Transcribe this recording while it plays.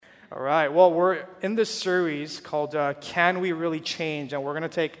All right. Well, we're in this series called Can We Really Change? And we're going to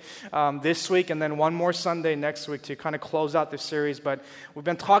take this week and then one more Sunday next week to kind of close out this series. But we've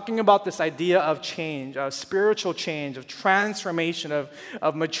been talking about this idea of change, of spiritual change, of transformation, of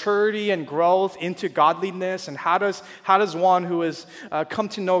maturity and growth into godliness. And how does one who has come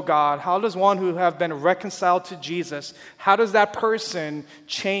to know God, how does one who have been reconciled to Jesus, how does that person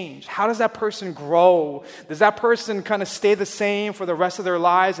change? How does that person grow? Does that person kind of stay the same for the rest of their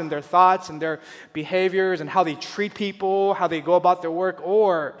lives and their thoughts and their behaviors and how they treat people, how they go about their work?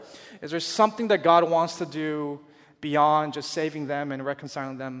 Or is there something that God wants to do beyond just saving them and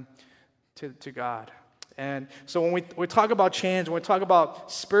reconciling them to God? And so when we talk about change, when we talk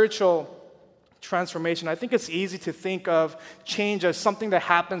about spiritual transformation, I think it's easy to think of change as something that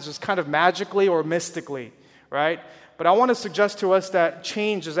happens just kind of magically or mystically, right? But I want to suggest to us that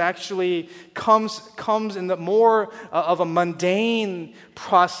change is actually comes in the more of a mundane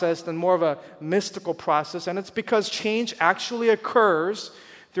process than more of a mystical process. And it's because change actually occurs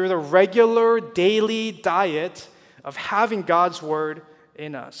through the regular daily diet of having God's Word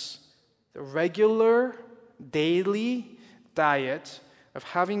in us. The regular daily diet of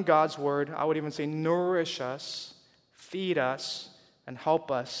having God's Word, I would even say nourish us, feed us, and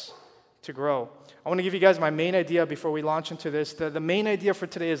help us to grow. I want to give you guys my main idea before we launch into this. The main idea for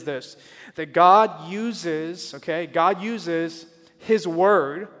today is this, that God uses His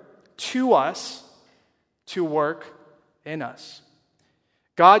Word to us to work in us.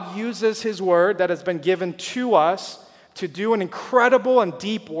 God uses His Word that has been given to us to do an incredible and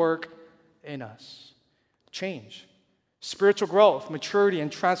deep work in us. Change. Spiritual growth, maturity,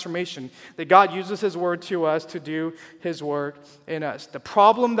 and transformation. That God uses His Word to us to do His work in us. The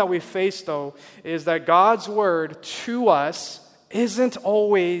problem that we face, though, is that God's Word to us isn't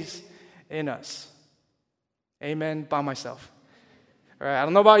always in us. Amen by myself. All right, I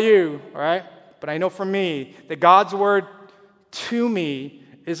don't know about you, all right? But I know for me that God's Word to me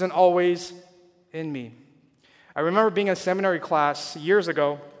isn't always in me. I remember being in a seminary class years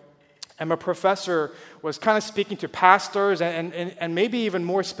ago, and my professor was kind of speaking to pastors and maybe even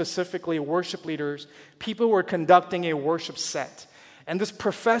more specifically worship leaders, people who were conducting a worship set. And this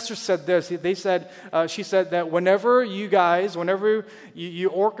professor said this. She said that whenever you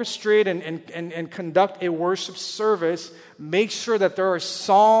orchestrate and conduct a worship service, make sure that there are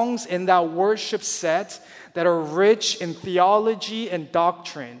songs in that worship set that are rich in theology and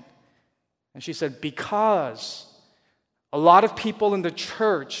doctrine. And she said, because a lot of people in the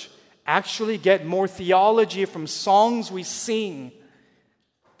church actually get more theology from songs we sing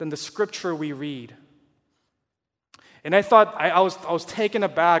than the scripture we read. And I thought I was taken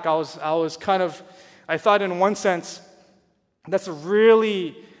aback. I thought in one sense that's a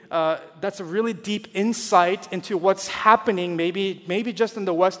really deep insight into what's happening, maybe just in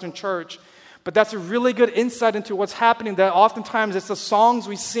the Western church. But that's a really good insight into what's happening, that oftentimes it's the songs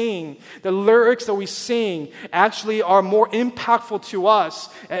we sing, the lyrics that we sing actually are more impactful to us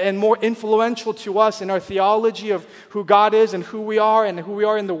and more influential to us in our theology of who God is and who we are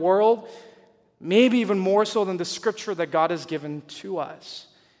in the world, maybe even more so than the scripture that God has given to us.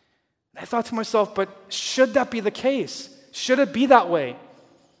 And I thought to myself, but should that be the case? Should it be that way?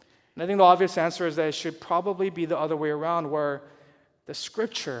 And I think the obvious answer is that it should probably be the other way around, where the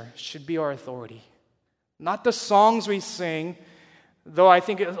scripture should be our authority. Not the songs we sing, though I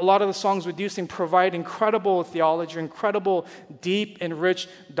think a lot of the songs we do sing provide incredible theology, incredible deep and rich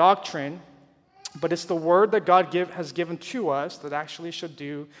doctrine, but it's the word that God has given to us that actually should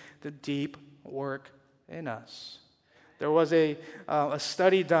do the deep work in us. There was a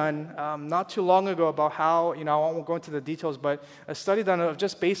study done not too long ago about how, I won't go into the details, but a study done of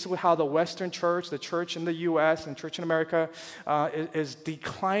just basically how the Western church, the church in the U.S. and church in America is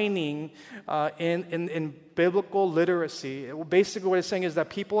declining in biblical literacy. Basically what it's saying is that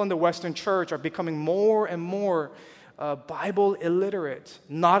people in the Western church are becoming more and more Bible illiterate,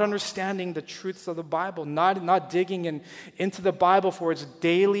 not understanding the truths of the Bible, not digging into the Bible for its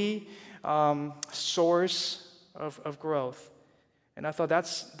daily source of growth. And I thought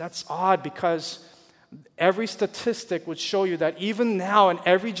that's odd, because every statistic would show you that even now in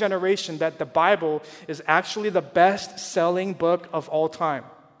every generation that the Bible is actually the best-selling book of all time.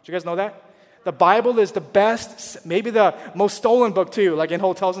 Do you guys know that? The Bible is the best, maybe the most stolen book too, like in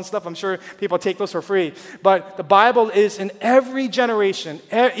hotels and stuff. I'm sure people take those for free. But the Bible is in every generation,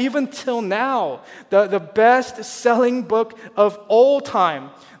 even till now, the best-selling book of all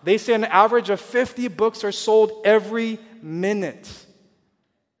time. They say an average of 50 books are sold every minute.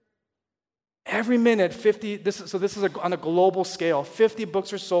 Every minute, 50. This is on a global scale. 50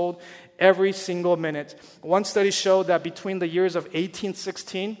 books are sold every single minute. One study showed that between the years of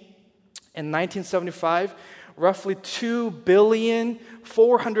 1816 In 1975, roughly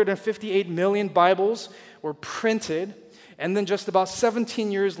 2,458,000,000 Bibles were printed. And then just about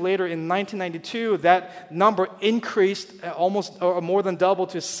 17 years later, in 1992, that number increased almost or more than double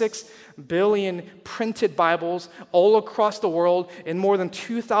to 6 billion printed Bibles all across the world in more than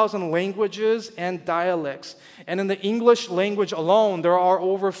 2,000 languages and dialects. And in the English language alone, there are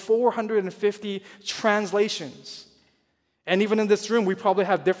over 450 translations. And even in this room, we probably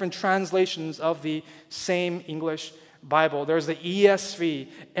have different translations of the same English Bible. There's the ESV,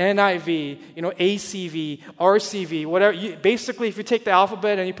 NIV, ACV, RCV, whatever. Basically, if you take the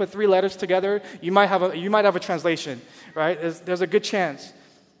alphabet and you put 3 letters together, you might have a translation, right? There's a good chance.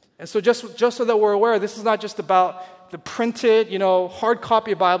 And so just so that we're aware, this is not just about the printed, hard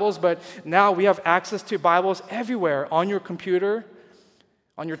copy Bibles, but now we have access to Bibles everywhere on your computer,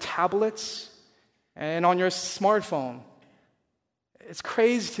 on your tablets, and on your smartphone. It's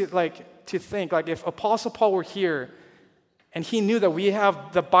crazy to think, if Apostle Paul were here and he knew that we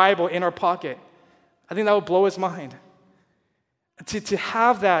have the Bible in our pocket, I think that would blow his mind. To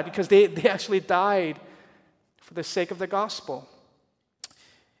have that, because they actually died for the sake of the gospel.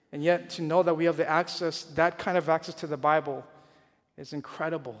 And yet to know that we have that kind of access to the Bible is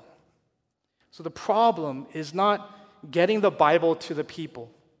incredible. So the problem is not getting the Bible to the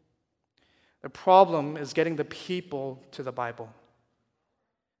people. The problem is getting the people to the Bible.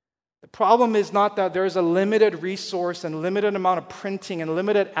 The problem is not that there is a limited resource and limited amount of printing and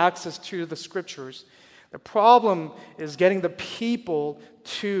limited access to the scriptures. The problem is getting the people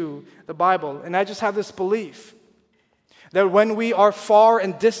to the Bible. And I just have this belief that when we are far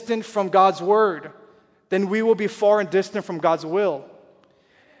and distant from God's word, then we will be far and distant from God's will.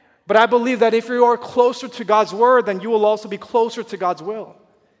 But I believe that if you are closer to God's word, then you will also be closer to God's will.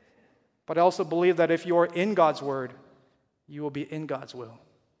 But I also believe that if you are in God's word, you will be in God's will.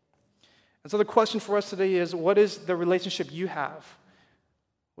 And so the question for us today is, what is the relationship you have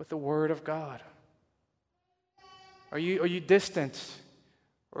with the Word of God? Are you distant?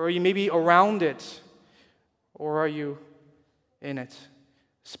 Or are you maybe around it? Or are you in it?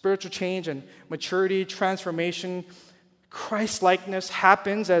 Spiritual change and maturity, transformation, Christ-likeness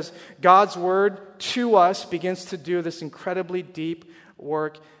happens as God's Word to us begins to do this incredibly deep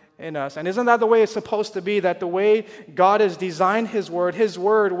work in us. And isn't that the way it's supposed to be? That the way God has designed His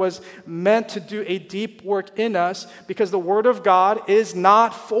Word was meant to do a deep work in us, because the Word of God is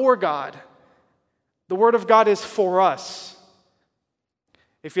not for God. The Word of God is for us.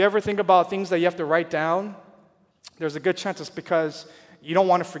 If you ever think about things that you have to write down, there's a good chance it's because you don't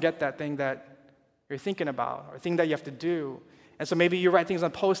want to forget that thing that you're thinking about or thing that you have to do. And so maybe you write things on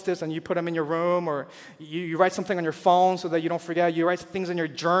Post-its and you put them in your room, or you write something on your phone so that you don't forget. You write things in your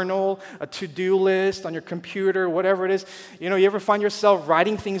journal, a to-do list, on your computer, whatever it is. You ever find yourself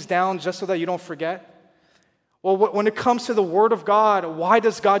writing things down just so that you don't forget? Well, when it comes to the Word of God, why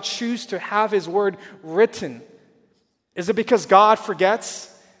does God choose to have His Word written? Is it because God forgets?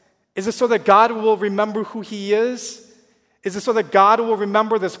 Is it so that God will remember who He is? Is it so that God will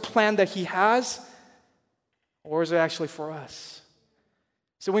remember this plan that He has? Or is it actually for us?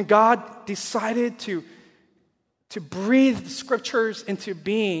 So when God decided to breathe the scriptures into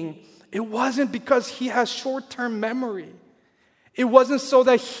being, it wasn't because He has short-term memory. It wasn't so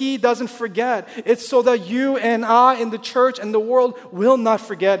that He doesn't forget. It's so that you and I in the church and the world will not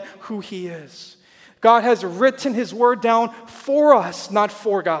forget who He is. God has written His Word down for us, not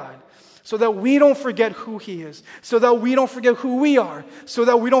for God. So that we don't forget who He is, so that we don't forget who we are, so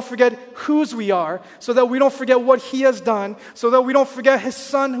that we don't forget whose we are, so that we don't forget what He has done, so that we don't forget His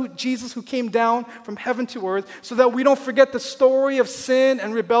Son, Jesus, who came down from heaven to earth, so that we don't forget the story of sin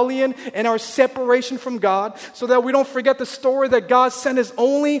and rebellion and our separation from God, so that we don't forget the story that God sent His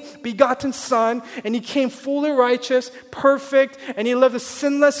only begotten Son, and He came fully righteous, perfect, and He lived a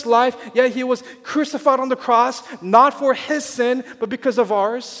sinless life, yet He was crucified on the cross, not for His sin, but because of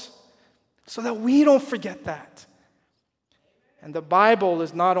ours. So that we don't forget that. And the Bible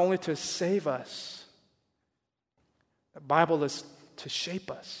is not only to save us, the Bible is to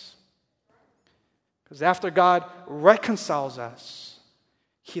shape us. Because after God reconciles us,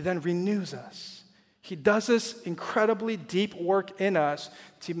 He then renews us. He does this incredibly deep work in us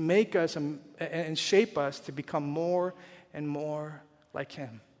to make us and shape us to become more and more like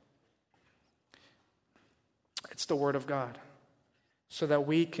Him. It's the Word of God. So that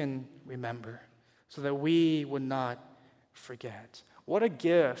we can remember, so that we would not forget. What a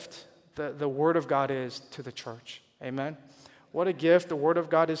gift the Word of God is to the church. Amen? What a gift the Word of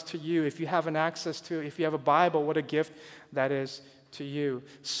God is to you. If you have an access to, if you have a Bible, what a gift that is to you.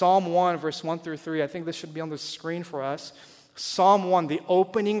 Psalm 1, verse 1 through 3, I think this should be on the screen for us. Psalm 1, the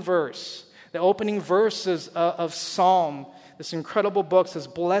opening verses of Psalm, this incredible book says,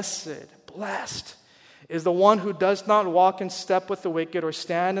 blessed is the one who does not walk in step with the wicked or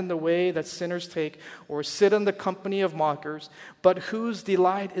stand in the way that sinners take or sit in the company of mockers, but whose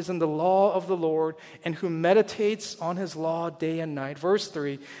delight is in the law of the Lord and who meditates on his law day and night. Verse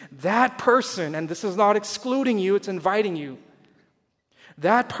 3, that person, and this is not excluding you, it's inviting you.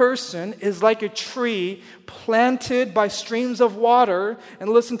 That person is like a tree planted by streams of water, and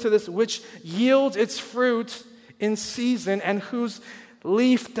listen to this, which yields its fruit in season and whose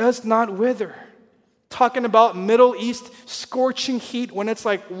leaf does not wither. Talking about Middle East scorching heat when it's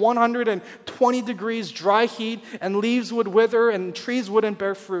like 120 degrees dry heat and leaves would wither and trees wouldn't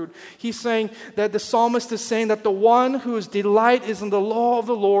bear fruit. He's saying that the psalmist is saying that the one whose delight is in the law of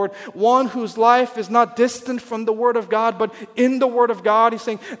the Lord, one whose life is not distant from the Word of God but in the Word of God, he's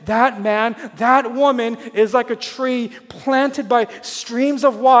saying that man, that woman is like a tree planted by streams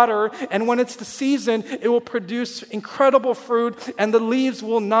of water, and when it's the season, it will produce incredible fruit and the leaves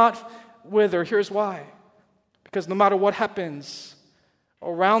will not wither. Here's why. Because no matter what happens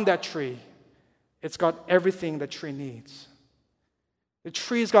around that tree, it's got everything that tree needs. The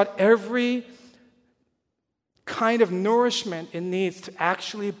tree's got every kind of nourishment it needs to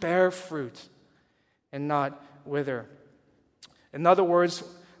actually bear fruit and not wither. In other words,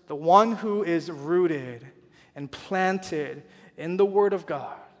 the one who is rooted and planted in the Word of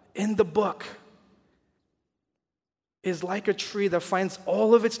God, in the book, is like a tree that finds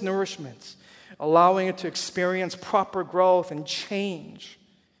all of its nourishments, allowing it to experience proper growth and change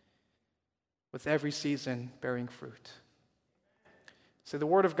with every season bearing fruit. So the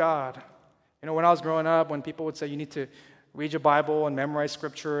Word of God, when I was growing up, when people would say you need to read your Bible and memorize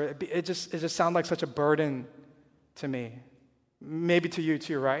Scripture, it just sounded like such a burden to me. Maybe to you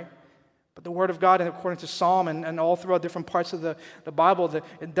too, right? But the Word of God, according to Psalm and all throughout different parts of the Bible,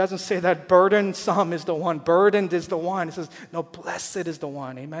 it doesn't say that burdensome is the one, burdened is the one. It says, no, blessed is the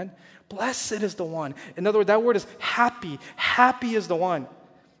one, amen? Blessed is the one. In other words, that word is happy. Happy is the one.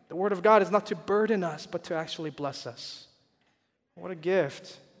 The Word of God is not to burden us, but to actually bless us. What a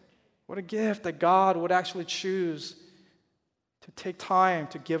gift. What a gift that God would actually choose to take time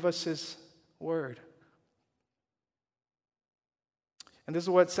to give us His Word. And this is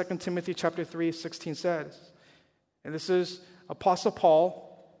what 2 Timothy chapter 3:16 says. And this is Apostle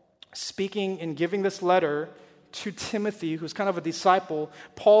Paul speaking and giving this letter to Timothy, who's kind of a disciple.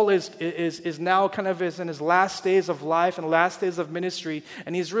 Paul is now kind of in his last days of life and last days of ministry,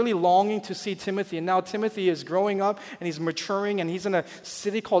 and he's really longing to see Timothy. And now Timothy is growing up, and he's maturing, and he's in a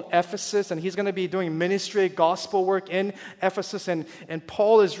city called Ephesus, and he's going to be doing ministry, gospel work in Ephesus. And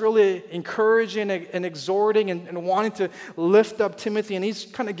Paul is really encouraging and exhorting and wanting to lift up Timothy, and he's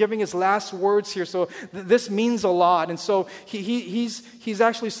kind of giving his last words here. So this means a lot. And so he's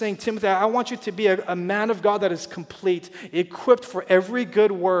actually saying, Timothy, I want you to be a man of God that is complete, equipped for every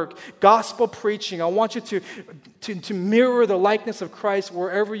good work, gospel preaching. I want you to mirror the likeness of Christ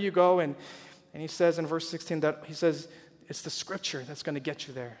wherever you go. And he says in verse 16 that he says it's the Scripture that's going to get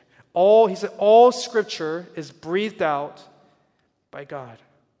you there. He said all Scripture is breathed out by God.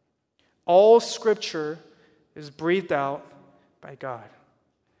 All Scripture is breathed out by God.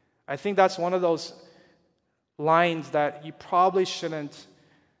 I think that's one of those lines that you probably shouldn't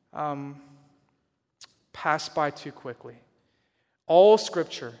pass by too quickly. All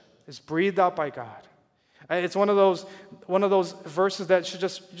Scripture is breathed out by God. It's one of those verses that should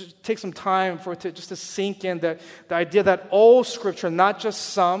just take some time for it to sink in, that the idea that all Scripture, not just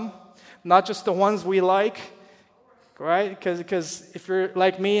some, not just the ones we like, right? Because if you're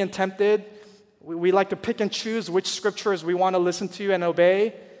like me and tempted, we like to pick and choose which Scriptures we want to listen to and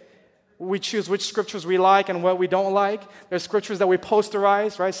obey. We choose which Scriptures we like and what we don't like. There's Scriptures that we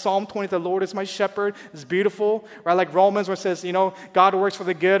posterize, right? Psalm 20, the Lord is my shepherd. It's beautiful, right? Like Romans where it says, God works for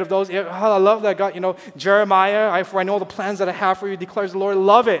the good of those. I love that God, Jeremiah, for I know the plans that I have for you, declares the Lord.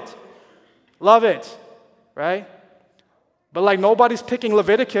 Love it. Love it, right? But like nobody's picking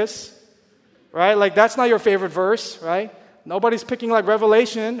Leviticus, right? Like that's not your favorite verse, right? Nobody's picking like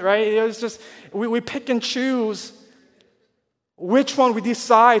Revelation, right? It's just, we pick and choose which one we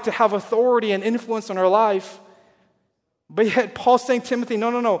decide to have authority and influence on our life. But yet Paul's saying, Timothy,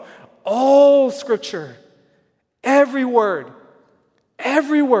 no. All Scripture, every word,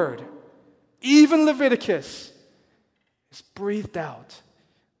 even Leviticus, is breathed out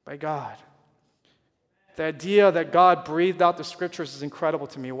by God. The idea that God breathed out the Scriptures is incredible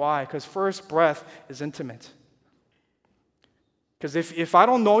to me. Why? Because first, breath is intimate. Because if I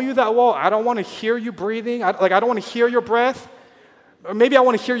don't know you that well, I don't want to hear you breathing. I don't want to hear your breath. Or maybe I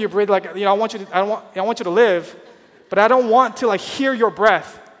want to hear you breathe. I want you to live. but I don't want to like hear your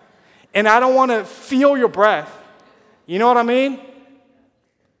breath. And I don't want to feel your breath. You know what I mean?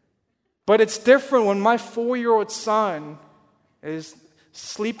 But it's different when my 4-year-old son is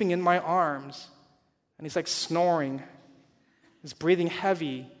sleeping in my arms and he's like snoring. He's breathing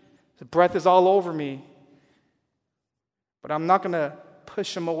heavy. The breath is all over me. But I'm not going to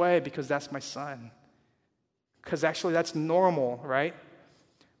push him away because that's my son. Because actually that's normal, right?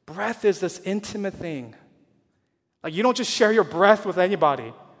 Breath is this intimate thing. Like you don't just share your breath with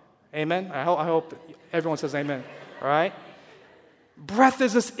anybody. Amen? I hope everyone says amen. All right? Breath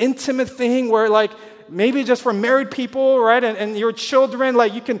is this intimate thing where like maybe just for married people, right? And your children,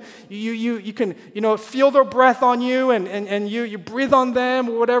 like you can feel their breath on you and you breathe on them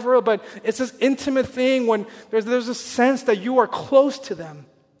or whatever, but it's this intimate thing when there's a sense that you are close to them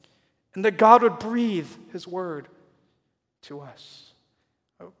and that God would breathe His word to us.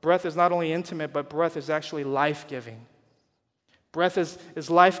 Breath is not only intimate, but breath is actually life-giving. Breath is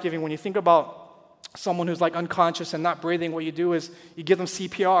life-giving. When you think about someone who's like unconscious and not breathing, what you do is you give them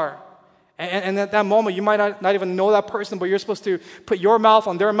CPR. And at that moment, you might not even know that person, but you're supposed to put your mouth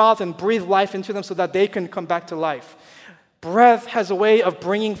on their mouth and breathe life into them so that they can come back to life. Breath has a way of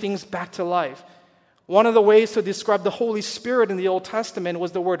bringing things back to life. One of the ways to describe the Holy Spirit in the Old Testament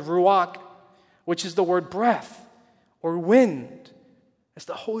was the word ruach, which is the word breath or wind. It's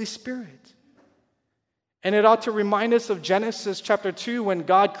the Holy Spirit. And it ought to remind us of Genesis chapter 2 when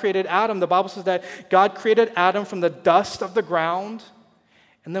God created Adam. The Bible says that God created Adam from the dust of the ground.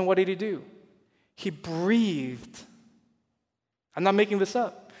 And then what did He do? He breathed. I'm not making this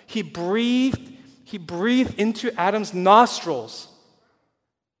up. He breathed into Adam's nostrils.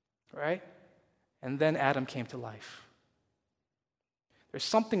 Right? And then Adam came to life. There's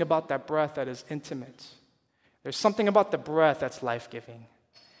something about that breath that is intimate. There's something about the breath that's life-giving.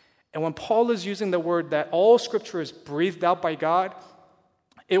 And when Paul is using the word that all Scripture is breathed out by God,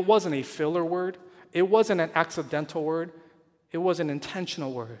 it wasn't a filler word. It wasn't an accidental word. It was an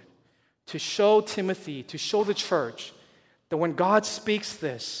intentional word to show Timothy, to show the church that when God speaks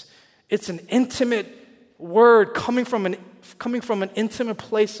this, it's an intimate word coming from an intimate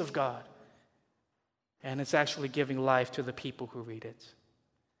place of God. And it's actually giving life to the people who read it.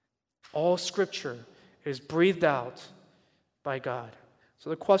 All Scripture is breathed out by God. So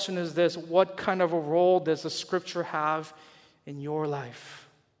the question is this: what kind of a role does the Scripture have in your life?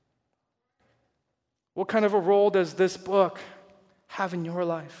 What kind of a role does this book have in your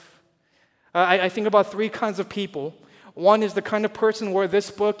life? I think about 3 kinds of people. One is the kind of person where this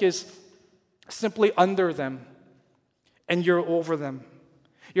book is simply under them, and you're over them.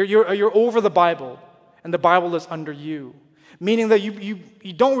 You're over the Bible, and the Bible is under you. Meaning that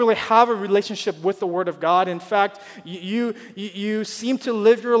you don't really have a relationship with the Word of God. In fact, you seem to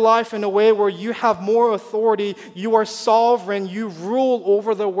live your life in a way where you have more authority. You are sovereign. You rule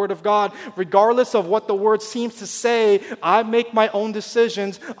over the Word of God. Regardless of what the Word seems to say, I make my own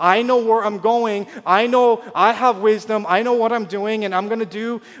decisions. I know where I'm going. I know I have wisdom. I know what I'm doing, and I'm going to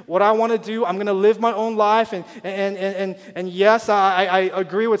do what I want to do. I'm going to live my own life. And yes, I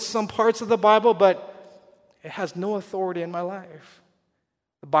agree with some parts of the Bible, but it has no authority in my life.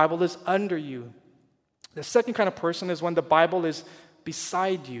 The Bible is under you. The second kind of person is when the Bible is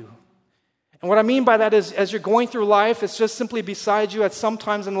beside you. And what I mean by that is as you're going through life, it's just simply beside you. At some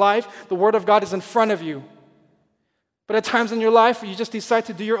times in life, the Word of God is in front of you. But at times in your life, you just decide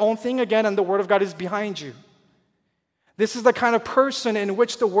to do your own thing again, and the Word of God is behind you. This is the kind of person in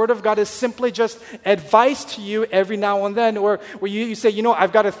which the Word of God is simply just advice to you every now and then, or where you say,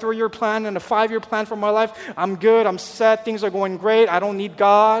 I've got a 3-year plan and a 5-year plan for my life. I'm good, I'm set, things are going great, I don't need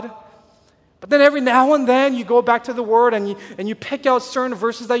God. But then every now and then you go back to the Word and you pick out certain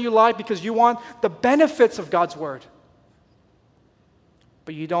verses that you like because you want the benefits of God's Word.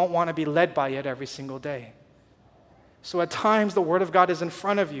 But you don't want to be led by it every single day. So at times the Word of God is in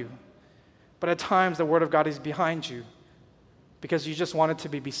front of you, but at times the Word of God is behind you, because you just want it to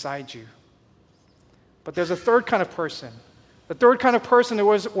be beside you. But there's a third kind of person. The third kind of person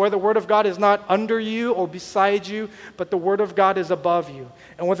where the Word of God is not under you or beside you, but the Word of God is above you.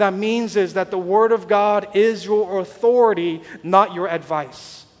 And what that means is that the Word of God is your authority, not your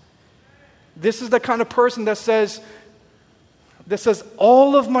advice. This is the kind of person that says,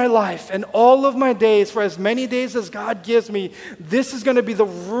 all of my life and all of my days, for as many days as God gives me, this is going to be the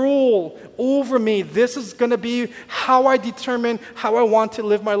rule over me. This is going to be how I determine how I want to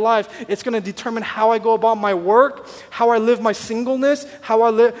live my life. It's going to determine how I go about my work, how I live my singleness, how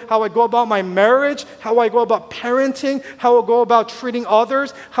I go about my marriage, how I go about parenting, how I go about treating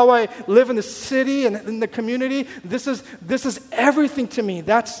others, how I live in the city and in the community. This is everything to me.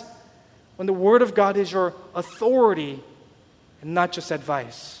 That's When the Word of God is your authority and not just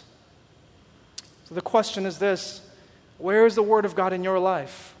advice. So the question is this: where is the Word of God in your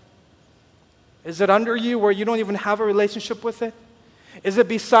life? Is it under you where you don't even have a relationship with it? Is it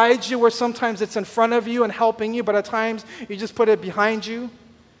beside you where sometimes it's in front of you and helping you, but at times you just put it behind you?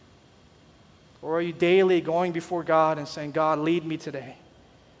 Or are you daily going before God and saying, God, lead me today.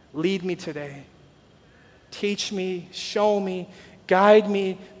 Lead me today. Teach me, show me, guide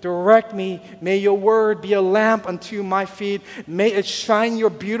me, direct me. May your word be a lamp unto my feet. May it shine your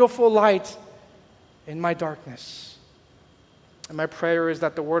beautiful light in my darkness. And my prayer is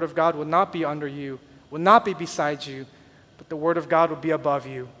that the word of God will not be under you, will not be beside you, but the word of God will be above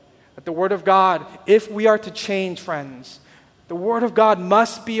you. That the word of God, if we are to change, friends, the word of God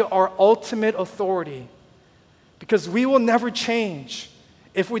must be our ultimate authority, because we will never change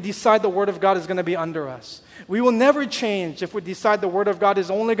if we decide the Word of God is going to be under us. We will never change if we decide the Word of God is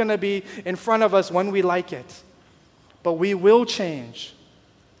only going to be in front of us when we like it. But we will change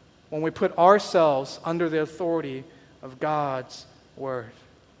when we put ourselves under the authority of God's Word.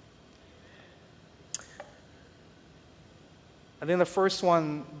 I think the first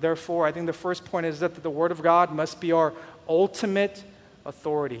point is that the Word of God must be our ultimate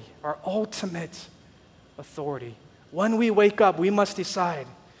authority. Our ultimate authority. When we wake up, we must decide,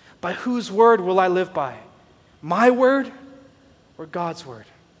 by whose word will I live by? My word or God's word?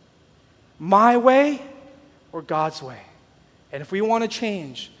 My way or God's way? And if we want to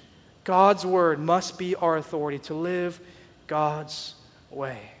change, God's word must be our authority to live God's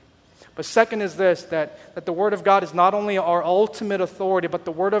way. But second is this, that the Word of God is not only our ultimate authority, but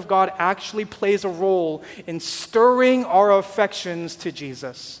the Word of God actually plays a role in stirring our affections to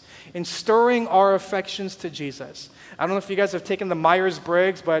Jesus. In stirring our affections to Jesus. I don't know if you guys have taken the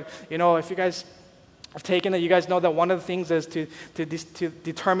Myers-Briggs, but if you guys have taken it, you guys know that one of the things is to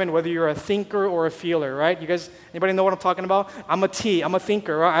determine whether you're a thinker or a feeler, right? You guys, anybody know what I'm talking about? I'm a T, I'm a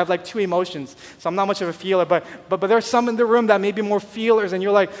thinker, right? I have like two emotions, so I'm not much of a feeler, but there's some in the room that may be more feelers, and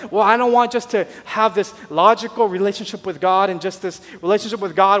you're like, well, I don't want just to have this logical relationship with God and just this relationship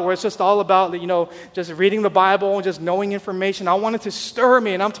with God where it's just all about, just reading the Bible and just knowing information. I want it to stir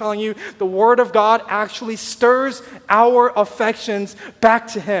me, and I'm telling you, the Word of God actually stirs our affections back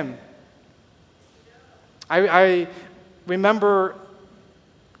to Him. I remember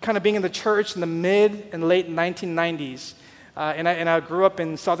kind of being in the church in the mid and late 1990s. And I grew up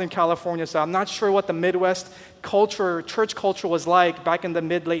in Southern California, so I'm not sure what the Midwest church culture was like back in the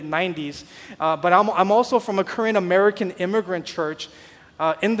mid-late 90s. But I'm also from a Korean American immigrant church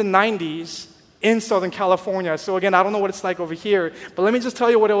in the 90s in Southern California. So again, I don't know what it's like over here, but let me just tell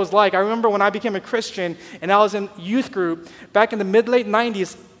you what it was like. I remember when I became a Christian and I was in youth group back in the mid-late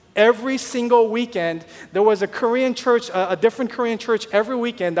 90s, every single weekend, there was a Korean church, a different Korean church every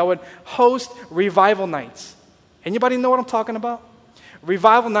weekend that would host revival nights. Anybody know what I'm talking about?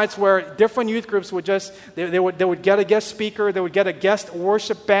 Revival nights where different youth groups would they would get a guest speaker, they would get a guest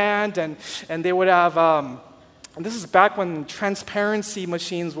worship band, and they would have, and this is back when transparency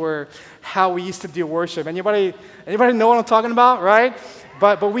machines were how we used to do worship. Anybody know what I'm talking about, right?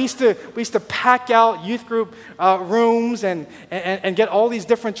 But we used to pack out youth group rooms and get all these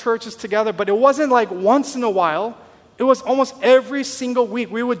different churches together. But it wasn't like once in a while. It was almost every single week.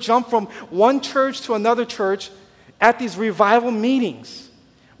 We would jump from one church to another church at these revival meetings,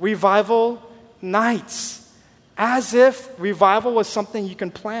 revival nights, as if revival was something you can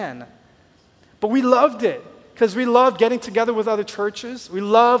plan. But we loved it. Because we loved getting together with other churches. We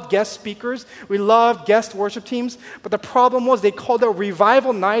loved guest speakers. We loved guest worship teams. But the problem was they called it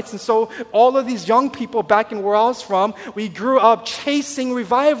revival nights. And so all of these young people back in where I was from, we grew up chasing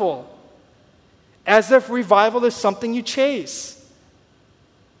revival. As if revival is something you chase.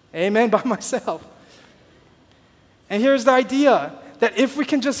 Amen, by myself. And here's the idea, that if we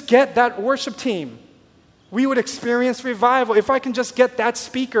can just get that worship team, we would experience revival. If I can just get that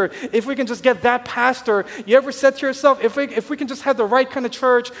speaker, if we can just get that pastor, you ever said to yourself, if we can just have the right kind of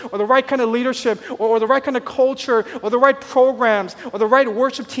church or the right kind of leadership or the right kind of culture or the right programs or the right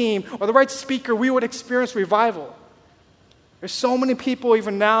worship team or the right speaker, we would experience revival. There's so many people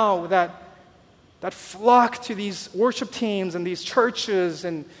even now that flock to these worship teams and these churches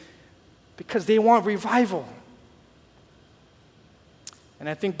and because they want revival. And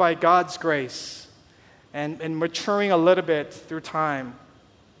I think by God's grace, and maturing a little bit through time,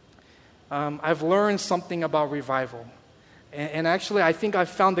 I've learned something about revival. And actually, I think I've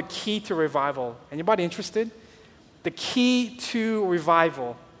found the key to revival. Anybody interested? The key to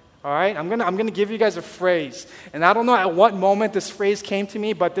revival. All right? I'm gonna give you guys a phrase. And I don't know at what moment this phrase came to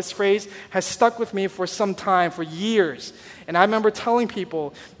me, but this phrase has stuck with me for some time, for years. And I remember telling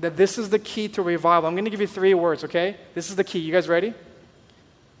people that this is the key to revival. I'm gonna give you 3 words, okay? This is the key. You guys ready?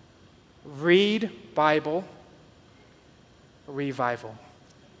 Read Bible, revival.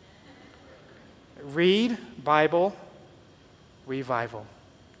 Read Bible, revival.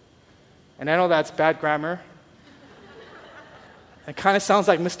 And I know that's bad grammar. It kind of sounds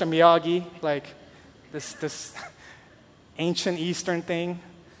like Mr. Miyagi, like this ancient Eastern thing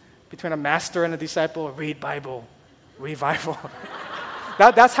between a master and a disciple. Read Bible, revival.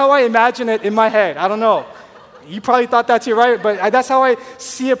 That's how I imagine it in my head. I don't know. You probably thought that too, right? But that's how I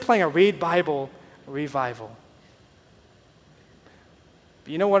see it playing. A read Bible, revival.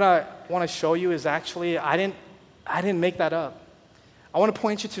 But you know what I want to show you is actually I didn't make that up. I want to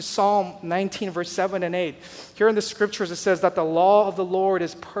point you to Psalm 19, verse 7 and 8. Here in the scriptures, it says that the law of the Lord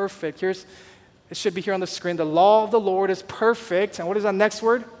is perfect. It should be here on the screen. The law of the Lord is perfect. And what is that next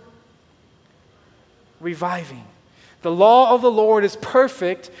word? Reviving. The law of the Lord is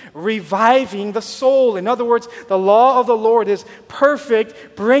perfect, reviving the soul. In other words, the law of the Lord is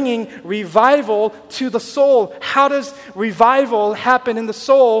perfect, bringing revival to the soul. How does revival happen in the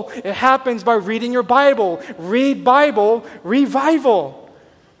soul? It happens by reading your Bible. Read Bible, revival.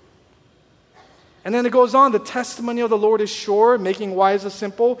 And then it goes on, the testimony of the Lord is sure, making wise the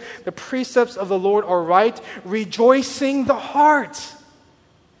simple. The precepts of the Lord are right, rejoicing the heart.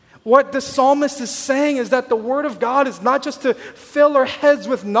 What the psalmist is saying is that the Word of God is not just to fill our heads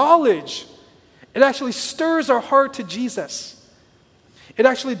with knowledge. It actually stirs our heart to Jesus. It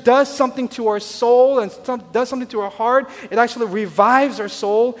actually does something to our soul and does something to our heart. It actually revives our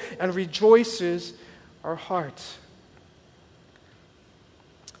soul and rejoices our heart.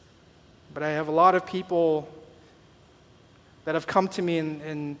 But I have a lot of people that have come to me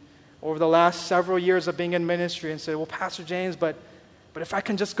in over the last several years of being in ministry and say, well, Pastor James, but if I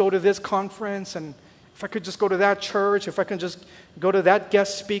can just go to this conference and if I could just go to that church, if I can just go to that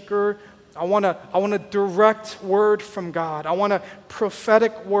guest speaker, I want a direct word from God. I want a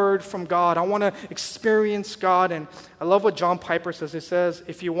prophetic word from God. I want to experience God. And I love what John Piper says. He says,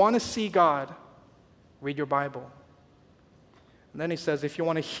 if you want to see God, read your Bible. And then he says, if you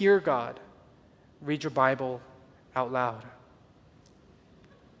want to hear God, read your Bible out loud.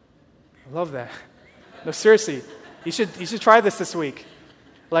 I love that. No, seriously. You should try this week.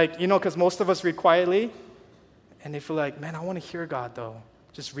 Like, because most of us read quietly, and they feel like, man, I want to hear God, though.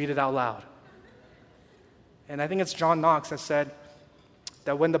 Just read it out loud. And I think it's John Knox that said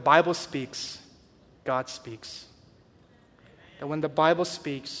that when the Bible speaks, God speaks. That when the Bible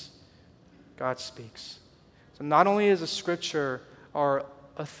speaks, God speaks. So not only is the Scripture our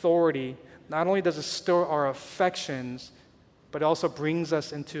authority, not only does it stir our affections, but it also brings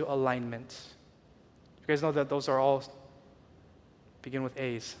us into alignment. You guys know that those are all begin with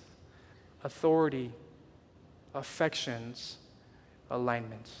A's. Authority, affections,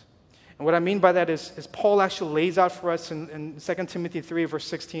 alignment. And what I mean by that is Paul actually lays out for us in 2 Timothy 3, verse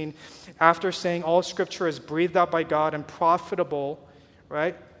 16, after saying all Scripture is breathed out by God and profitable,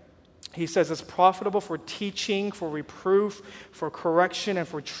 right? He says it's profitable for teaching, for reproof, for correction, and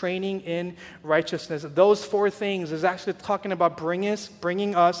for training in righteousness. Those 4 things is actually talking about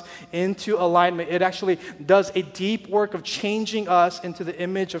bringing us into alignment. It actually does a deep work of changing us into the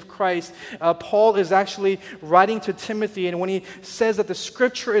image of Christ. Paul is actually writing to Timothy, and when he says that the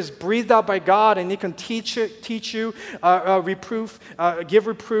Scripture is breathed out by God and he can teach you, give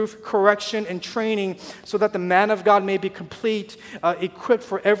reproof, correction, and training so that the man of God may be complete, equipped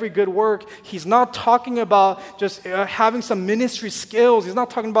for every good work. He's not talking about just having some ministry skills. He's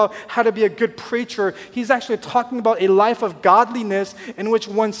not talking about how to be a good preacher. He's actually talking about a life of godliness in which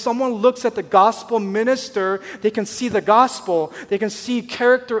when someone looks at the gospel minister, they can see the gospel. They can see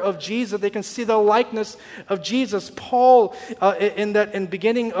character of Jesus. They can see the likeness of Jesus. Paul, in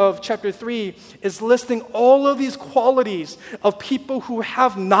beginning of chapter 3, is listing all of these qualities of people who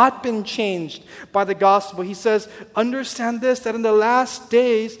have not been changed by the gospel. He says, understand this, that in the last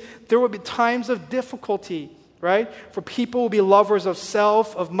days, there will be times of difficulty, right? For people will be lovers of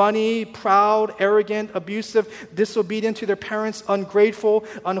self, of money, proud, arrogant, abusive, disobedient to their parents, ungrateful,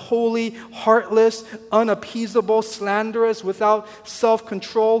 unholy, heartless, unappeasable, slanderous, without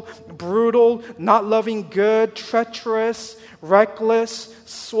self-control, brutal, not loving good, treacherous, reckless,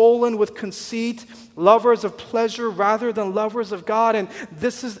 swollen with conceit, lovers of pleasure rather than lovers of God. And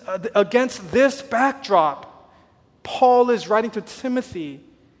this is against this backdrop, Paul is writing to Timothy,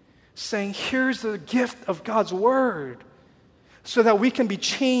 saying, here's the gift of God's word so that we can be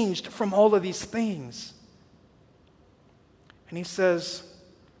changed from all of these things. And he says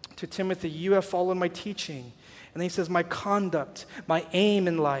to Timothy, you have followed my teaching. And then he says, my conduct, my aim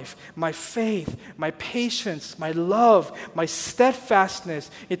in life, my faith, my patience, my love, my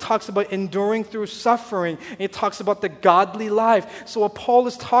steadfastness. He talks about enduring through suffering. He talks about the godly life. So what Paul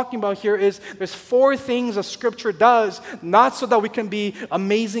is talking about here is there's 4 things that Scripture does, not so that we can be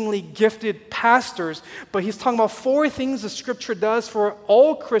amazingly gifted pastors, but he's talking about 4 things that Scripture does for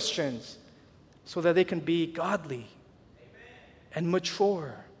all Christians so that they can be godly and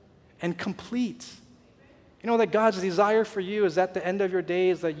mature and complete. You know that God's desire for you is at the end of your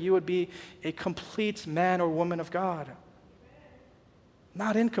days that you would be a complete man or woman of God.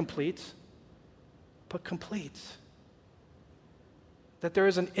 Not incomplete, but complete. That there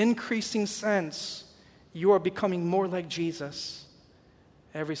is an increasing sense you are becoming more like Jesus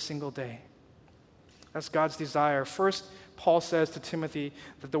every single day. That's God's desire. First, Paul says to Timothy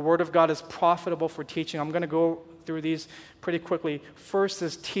that the Word of God is profitable for teaching. I'm going to go through these pretty quickly. First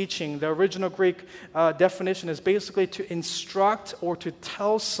is teaching. The original Greek definition is basically to instruct or to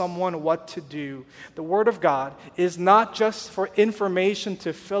tell someone what to do. The Word of God is not just for information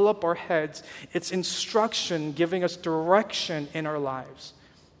to fill up our heads. It's instruction giving us direction in our lives.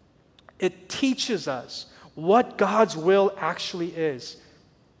 It teaches us what God's will actually is.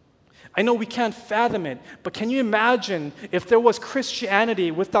 I know we can't fathom it, but can you imagine if there was Christianity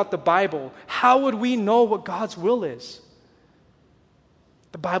without the Bible? How would we know what God's will is?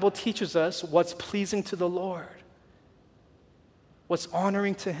 The Bible teaches us what's pleasing to the Lord, what's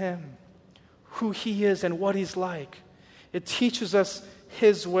honoring to Him, who He is and what He's like. It teaches us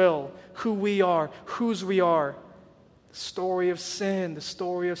His will, who we are, whose we are. The story of sin, the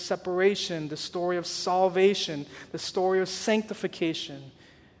story of separation, the story of salvation, the story of sanctification.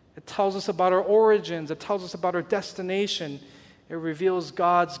 It tells us about our origins. It tells us about our destination. It reveals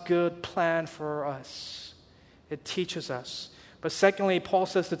God's good plan for us. It teaches us. But secondly, Paul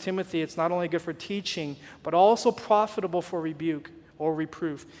says to Timothy, it's not only good for teaching, but also profitable for rebuke or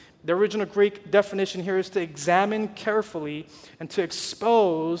reproof. The original Greek definition here is to examine carefully and to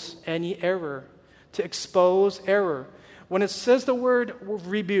expose any error. To expose error. When it says the word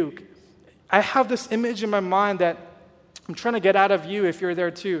rebuke, I have this image in my mind that I'm trying to get out of you if you're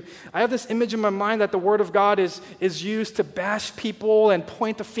there too. I have this image in my mind that the Word of God is used to bash people and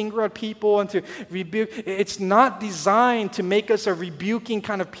point the finger at people and to rebuke. It's not designed to make us a rebuking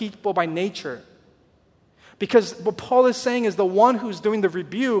kind of people by nature. Because what Paul is saying is the one who's doing the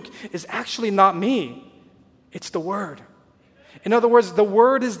rebuke is actually not me. It's the Word. In other words, the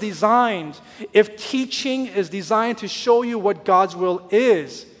Word is designed, if teaching is designed to show you what God's will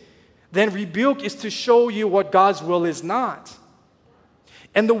is, then rebuke is to show you what God's will is not.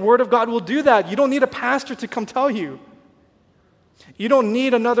 And the Word of God will do that. You don't need a pastor to come tell you. You don't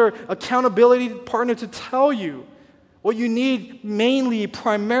need another accountability partner to tell you. What you need mainly,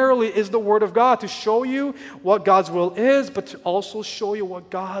 primarily, is the Word of God to show you what God's will is, but to also show you what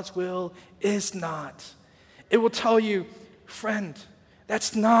God's will is not. It will tell you, friend,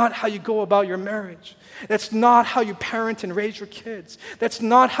 that's not how you go about your marriage. That's not how you parent and raise your kids. That's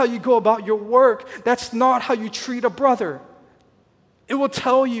not how you go about your work. That's not how you treat a brother. It will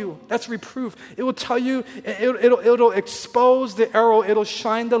tell you, that's reproof. It will tell you, it'll expose the arrow. It'll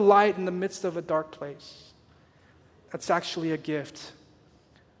shine the light in the midst of a dark place. That's actually a gift.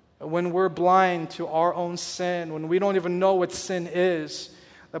 When we're blind to our own sin, when we don't even know what sin is,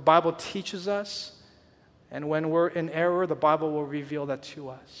 the Bible teaches us. And when we're in error, the Bible will reveal that to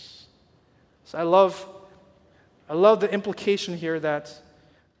us. So I love the implication here that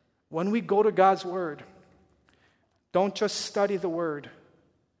when we go to God's Word, don't just study the Word,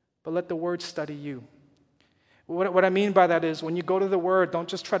 but let the Word study you. What I mean by that is when you go to the Word, don't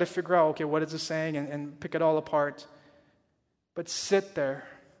just try to figure out, okay, what is it saying and pick it all apart. But sit there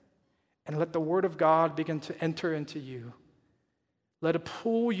and let the Word of God begin to enter into you. Let it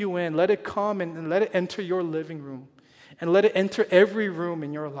pull you in. Let it come and let it enter your living room. And let it enter every room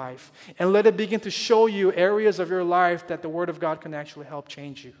in your life. And let it begin to show you areas of your life that the Word of God can actually help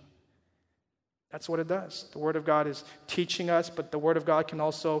change you. That's what it does. The Word of God is teaching us, but the Word of God can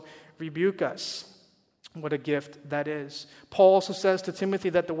also rebuke us. What a gift that is. Paul also says to Timothy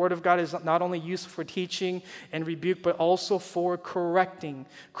that the Word of God is not only useful for teaching and rebuke, but also for correcting.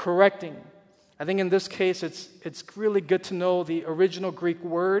 I think in this case, it's really good to know the original Greek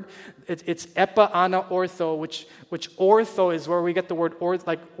word. It's epa ana ortho, which ortho is where we get the word words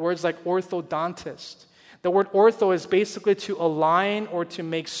like orthodontist. The word ortho is basically to align or to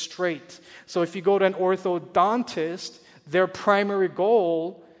make straight. So if you go to an orthodontist, their primary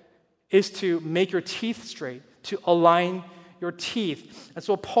goal is to make your teeth straight, to align your teeth. That's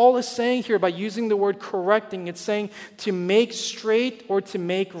what Paul is saying here by using the word correcting. It's saying to make straight or to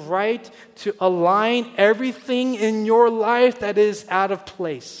make right, to align everything in your life that is out of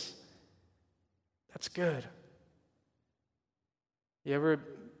place. That's good. You ever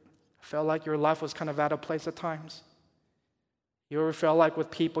felt like your life was kind of out of place at times? You ever felt like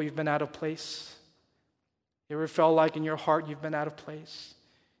with people you've been out of place? You ever felt like in your heart you've been out of place?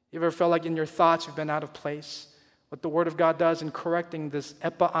 You ever felt like in your thoughts you've been out of place? What the Word of God does in correcting this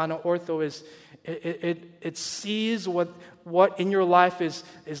epa ana ortho is it sees what in your life is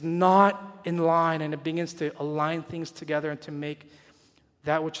not in line, and it begins to align things together and to make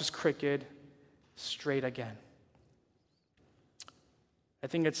that which is crooked straight again. I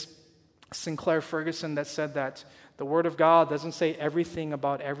think it's Sinclair Ferguson that said that the Word of God doesn't say everything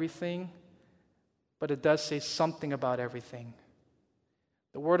about everything, but it does say something about everything.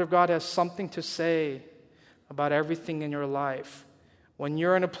 The Word of God has something to say about everything in your life. When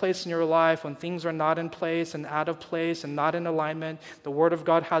you're in a place in your life, when things are not in place and out of place and not in alignment, the Word of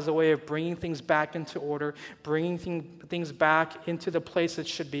God has a way of bringing things back into order, bringing things back into the place it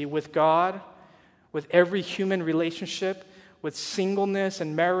should be with God, with every human relationship, with singleness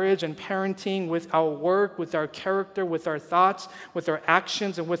and marriage and parenting, with our work, with our character, with our thoughts, with our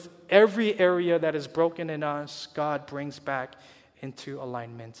actions, and with every area that is broken in us, God brings back into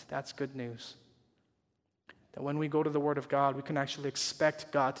alignment. That's good news. That when we go to the Word of God, we can actually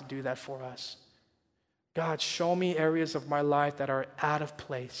expect God to do that for us. God, show me areas of my life that are out of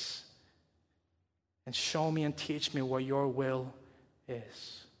place, and show me and teach me what your will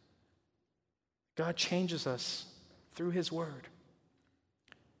is. God changes us through His Word.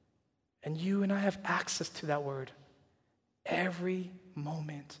 And you and I have access to that Word every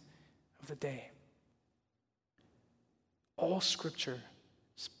moment of the day. All Scripture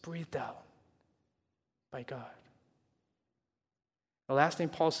is breathed out by God. The last thing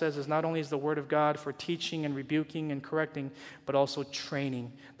Paul says is not only is the Word of God for teaching and rebuking and correcting, but also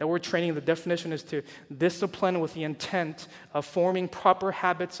training. That word training, the definition is to discipline with the intent of forming proper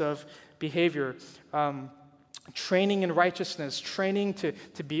habits of behavior. Training in righteousness, training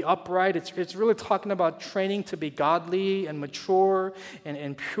to be upright. It's really talking about training to be godly and mature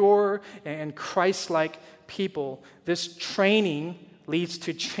and pure and Christ-like people. This training leads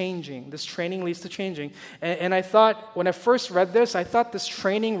to changing. This training leads to changing. And I thought, when I first read this, I thought this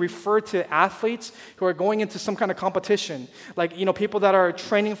training referred to athletes who are going into some kind of competition. Like, people that are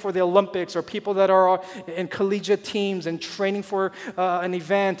training for the Olympics, or people that are in collegiate teams and training for an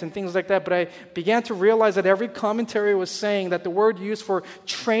event and things like that. But I began to realize that every commentary was saying that the word used for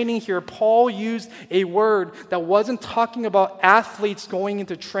training here, Paul used a word that wasn't talking about athletes going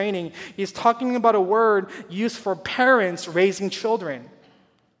into training. He's talking about a word used for parents raising children.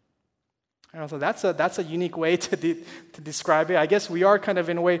 So that's a unique way to describe it. I guess we are kind of,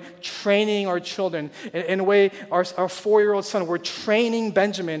 in a way, training our children. In a way, our 4-year-old son, we're training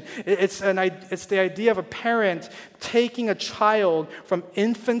Benjamin. It's the idea of a parent taking a child from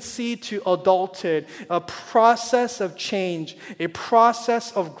infancy to adulthood, a process of change, a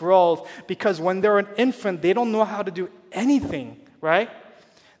process of growth. Because when they're an infant, they don't know how to do anything, right?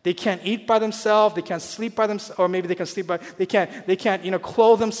 They can't eat by themselves. They can't sleep by themselves, or maybe they can sleep by. They can't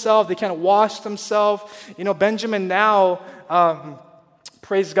clothe themselves. They can't wash themselves. Benjamin now,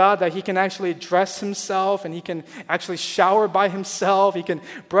 praise God that he can actually dress himself and he can actually shower by himself. He can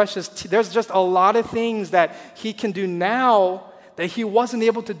brush his teeth. There's just a lot of things that he can do now that he wasn't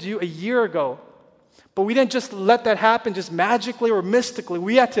able to do a year ago. But we didn't just let that happen just magically or mystically.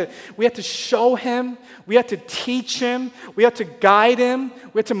 We had to show him. We had to teach him. We had to guide him.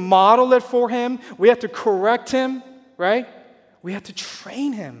 We had to model it for him. We had to correct him, right? We had to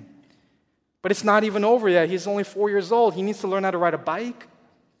train him. But it's not even over yet. He's only 4 years old. He needs to learn how to ride a bike.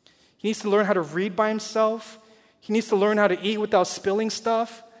 He needs to learn how to read by himself. He needs to learn how to eat without spilling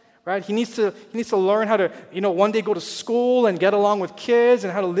stuff. Right? He needs to learn how to, one day go to school and get along with kids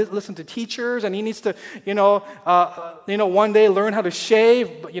and how to listen to teachers. And he needs to, one day learn how to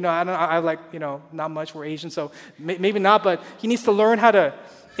shave. But, not much. We're Asian, so maybe not. But he needs to learn how to,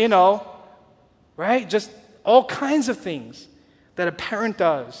 right? Just all kinds of things that a parent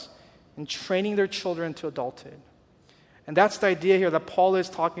does in training their children to adulthood. And that's the idea here that Paul is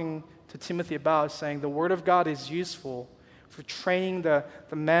talking to Timothy about, saying the Word of God is useful for training the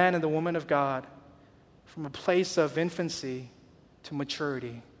man and the woman of God from a place of infancy to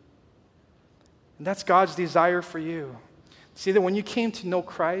maturity. And that's God's desire for you. See that when you came to know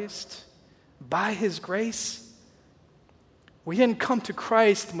Christ, by His grace, we didn't come to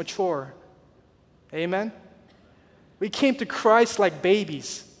Christ mature. Amen? We came to Christ like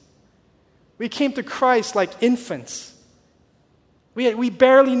babies. We came to Christ like infants. We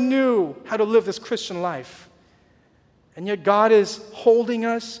barely knew how to live this Christian life. And yet God is holding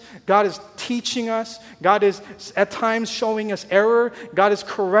us. God is teaching us. God is at times showing us error. God is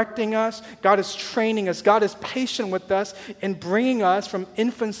correcting us. God is training us. God is patient with us in bringing us from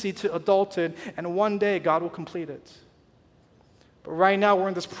infancy to adulthood. And one day God will complete it. But right now we're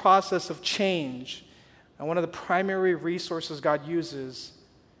in this process of change. And one of the primary resources God uses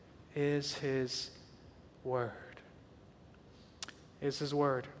is His Word. Is His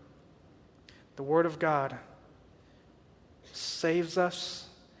Word. The Word of God saves us,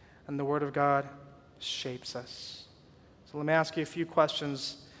 and the Word of God shapes us. So let me ask you a few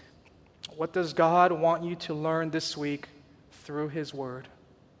questions. What does God want you to learn this week through His Word?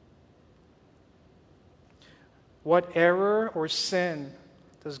 What error or sin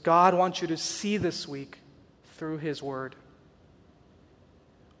does God want you to see this week through His Word?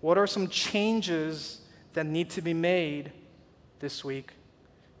 What are some changes that need to be made this week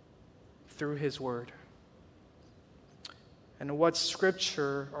through His Word? And what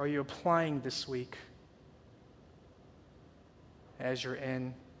scripture are you applying this week as you're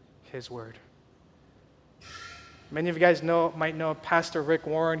in His Word? Many of you guys might know Pastor Rick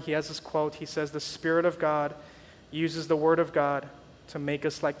Warren. He has this quote. He says, "The Spirit of God uses the Word of God to make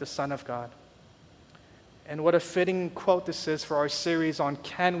us like the Son of God." And what a fitting quote this is for our series on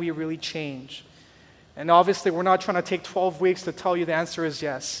Can We Really Change? And obviously, we're not trying to take 12 weeks to tell you the answer is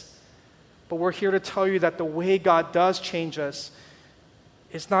yes. But we're here to tell you that the way God does change us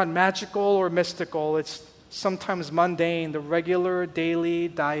is not magical or mystical. It's sometimes mundane, the regular daily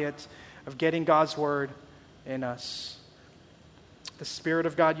diet of getting God's Word in us. The Spirit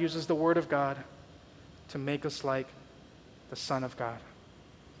of God uses the Word of God to make us like the Son of God.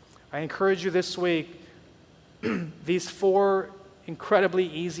 I encourage you this week, these 4 incredibly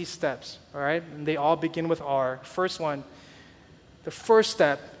easy steps, all right? And they all begin with R. First one, the first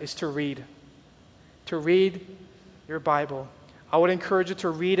step is to read. To read your Bible. I would encourage you to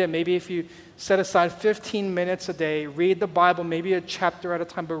read it. Maybe if you set aside 15 minutes a day, read the Bible, maybe a chapter at a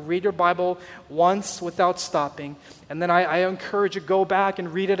time, but read your Bible once without stopping. And then I encourage you to go back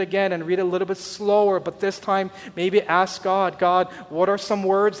and read it again and read it a little bit slower, but this time maybe ask God, what are some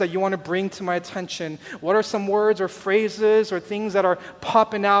words that you want to bring to my attention? What are some words or phrases or things that are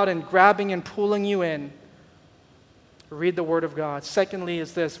popping out and grabbing and pulling you in? Read the Word of God. Secondly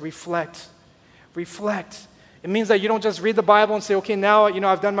is this, reflect. Reflect. It means that you don't just read the Bible and say, okay, now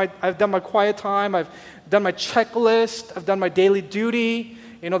I've done my quiet time, I've done my checklist, I've done my daily duty.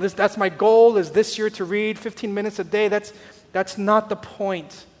 That's my goal is this year to read 15 minutes a day. That's not the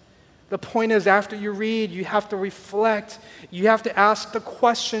point. The point is after you read, you have to reflect. You have to ask the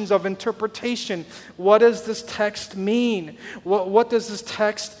questions of interpretation. What does this text mean? What does this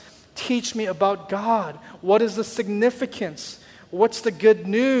text teach me about God? What is the significance? What's the good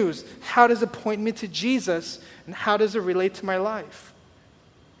news? How does it point me to Jesus? And how does it relate to my life?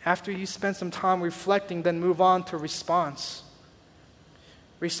 After you spend some time reflecting, then move on to response.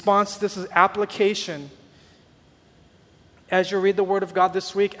 Response, this is application. As you read the Word of God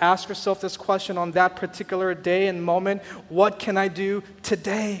this week, ask yourself this question on that particular day and moment. What can I do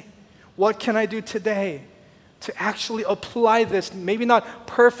today? What can I do today to actually apply this, maybe not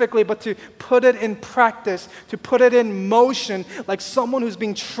perfectly, but to put it in practice, to put it in motion, like someone who's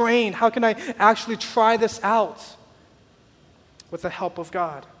being trained? How can I actually try this out with the help of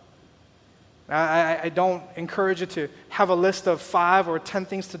God? I don't encourage you to have a list of 5 or 10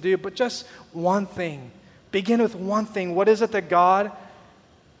 things to do, but just one thing. Begin with one thing. What is it that God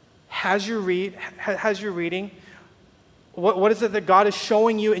has you reading? What is it that God is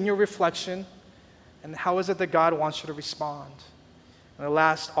showing you in your reflection? And how is it that God wants you to respond? And the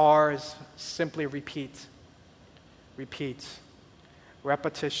last R is simply repeat. Repeat.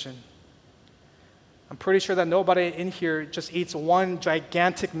 Repetition. I'm pretty sure that nobody in here just eats one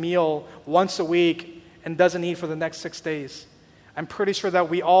gigantic meal once a week and doesn't eat for the next 6 days. I'm pretty sure that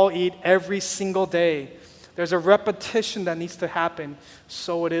we all eat every single day. There's a repetition that needs to happen.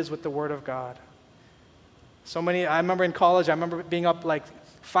 So it is with the Word of God. I remember in college, being up like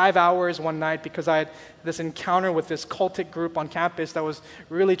 5 hours one night because I had this encounter with this cultic group on campus that was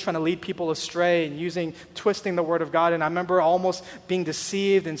really trying to lead people astray and twisting the Word of God. And I remember almost being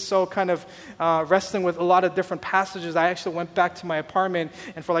deceived and so kind of wrestling with a lot of different passages. I actually went back to my apartment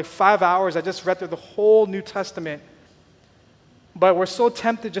and for like 5 hours I just read through the whole New Testament. But we're so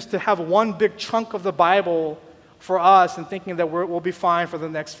tempted just to have one big chunk of the Bible for us and thinking that we'll be fine for the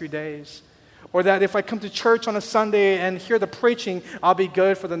next few days. Or that if I come to church on a Sunday and hear the preaching, I'll be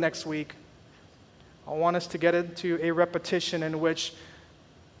good for the next week. I want us to get into a repetition in which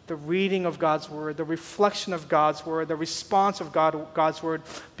the reading of God's word, the reflection of God's word, the response of God's word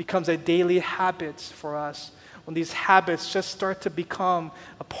becomes a daily habit for us. When these habits just start to become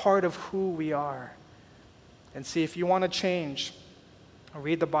a part of who we are. And see, if you want to change,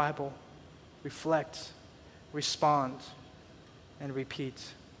 read the Bible, reflect, respond, and repeat.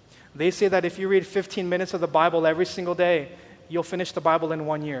 They say that if you read 15 minutes of the Bible every single day, you'll finish the Bible in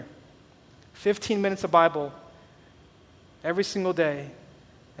 1 year. 15 minutes of Bible every single day,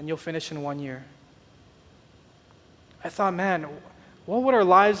 and you'll finish in 1 year. I thought, man, what would our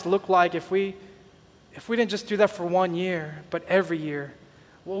lives look like if we didn't just do that for 1 year, but every year?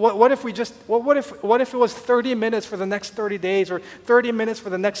 What if it was 30 minutes for the next 30 days or 30 minutes for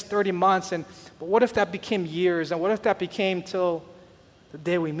the next 30 months? But what if that became years? And what if that became till the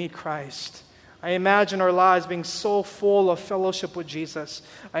day we meet Christ? I imagine our lives being so full of fellowship with Jesus.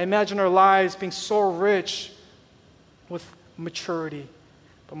 I imagine our lives being so rich with maturity.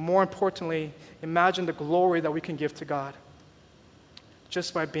 But more importantly, imagine the glory that we can give to God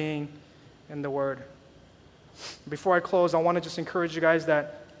just by being in the Word. Before I close, I want to just encourage you guys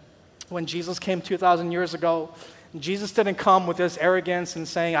that when Jesus came 2,000 years ago, Jesus didn't come with this arrogance and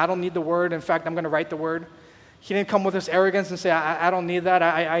saying, I don't need the Word. In fact, I'm going to write the Word. He didn't come with this arrogance and say, I don't need that.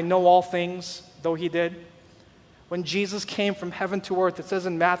 I know all things, though he did. When Jesus came from heaven to earth, it says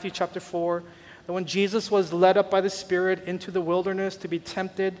in Matthew chapter 4, that when Jesus was led up by the Spirit into the wilderness to be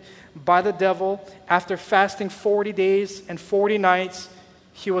tempted by the devil, after fasting 40 days and 40 nights,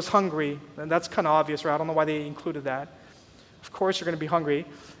 he was hungry. And that's kind of obvious, right? I don't know why they included that. Of course you're going to be hungry.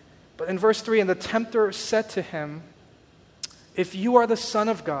 But in verse 3, and the tempter said to him, if you are the Son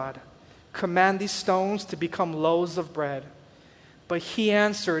of God, command these stones to become loaves of bread. But he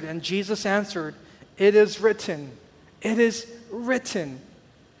answered, and Jesus answered, it is written,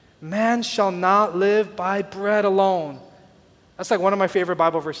 man shall not live by bread alone. That's like one of my favorite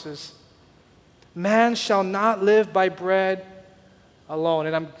Bible verses. Man shall not live by bread alone.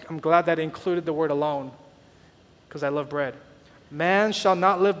 And I'm glad that it included the word alone, because I love bread. Man shall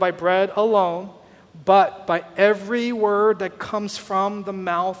not live by bread alone, but by every word that comes from the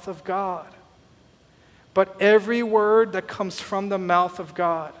mouth of God. But every word that comes from the mouth of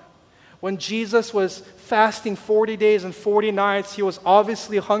God. When Jesus was fasting 40 days and 40 nights, he was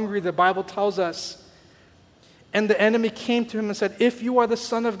obviously hungry, the Bible tells us. And the enemy came to him and said, if you are the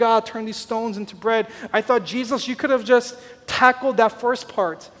Son of God, turn these stones into bread. I thought, Jesus, you could have just tackled that first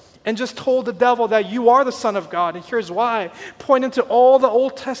part and just told the devil that you are the Son of God. And here's why. Point to all the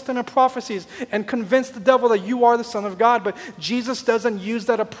Old Testament prophecies and convince the devil that you are the Son of God. But Jesus doesn't use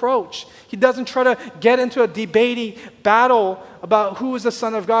that approach. He doesn't try to get into a debating battle about who is the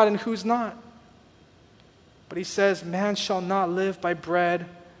Son of God and who's not. But he says, man shall not live by bread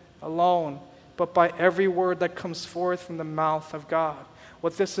alone, but by every word that comes forth from the mouth of God.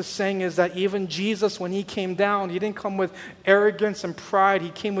 What this is saying is that even Jesus, when he came down, he didn't come with arrogance and pride.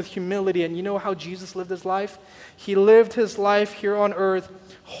 He came with humility. And you know how Jesus lived his life? He lived his life here on earth,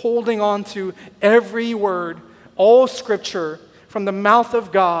 holding on to every word, all scripture from the mouth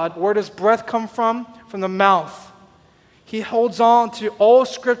of God. Where does breath come from? From the mouth. He holds on to all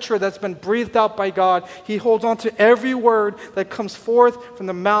scripture that's been breathed out by God. He holds on to every word that comes forth from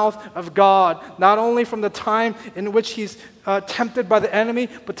the mouth of God. Not only from the time in which he's tempted by the enemy,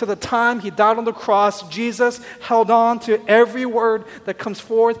 but to the time he died on the cross, Jesus held on to every word that comes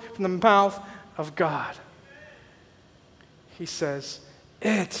forth from the mouth of God. He says,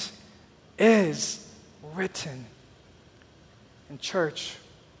 it is written. In church,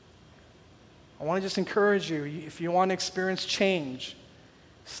 I want to just encourage you, if you want to experience change,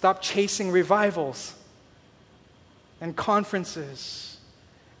 stop chasing revivals and conferences.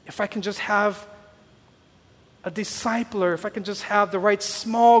 If I can just have a discipler, if I can just have the right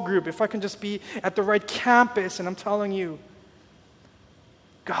small group, if I can just be at the right campus, and I'm telling you,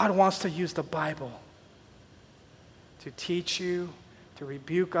 God wants to use the Bible to teach you, to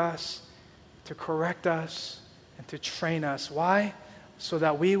rebuke us, to correct us, and to train us. Why? So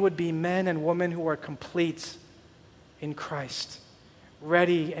that we would be men and women who are complete in Christ,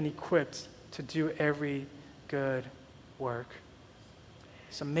 ready and equipped to do every good work.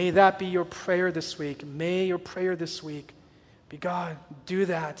 So may that be your prayer this week. May your prayer this week be, God, do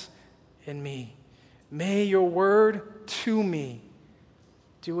that in me. May your word to me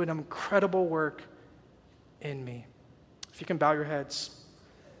do an incredible work in me. If you can bow your heads.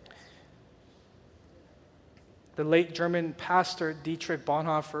 The late German pastor Dietrich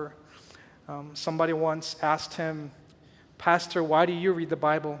Bonhoeffer, somebody once asked him, Pastor, why do you read the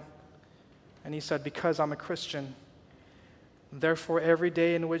Bible? And he said, because I'm a Christian. Therefore, every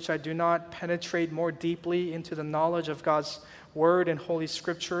day in which I do not penetrate more deeply into the knowledge of God's word and Holy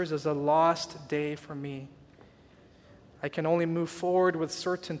Scriptures is a lost day for me. I can only move forward with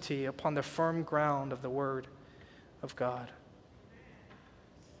certainty upon the firm ground of the Word of God.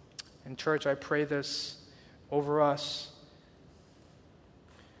 And church, I pray this over us,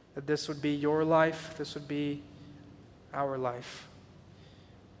 that this would be your life, this would be our life.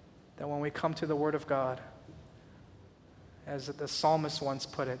 That when we come to the Word of God, as the psalmist once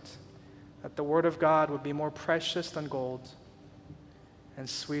put it, that the Word of God would be more precious than gold and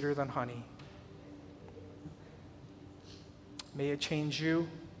sweeter than honey. May it change you.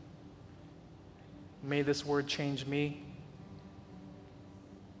 May this Word change me.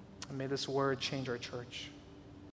 And may this Word change our church.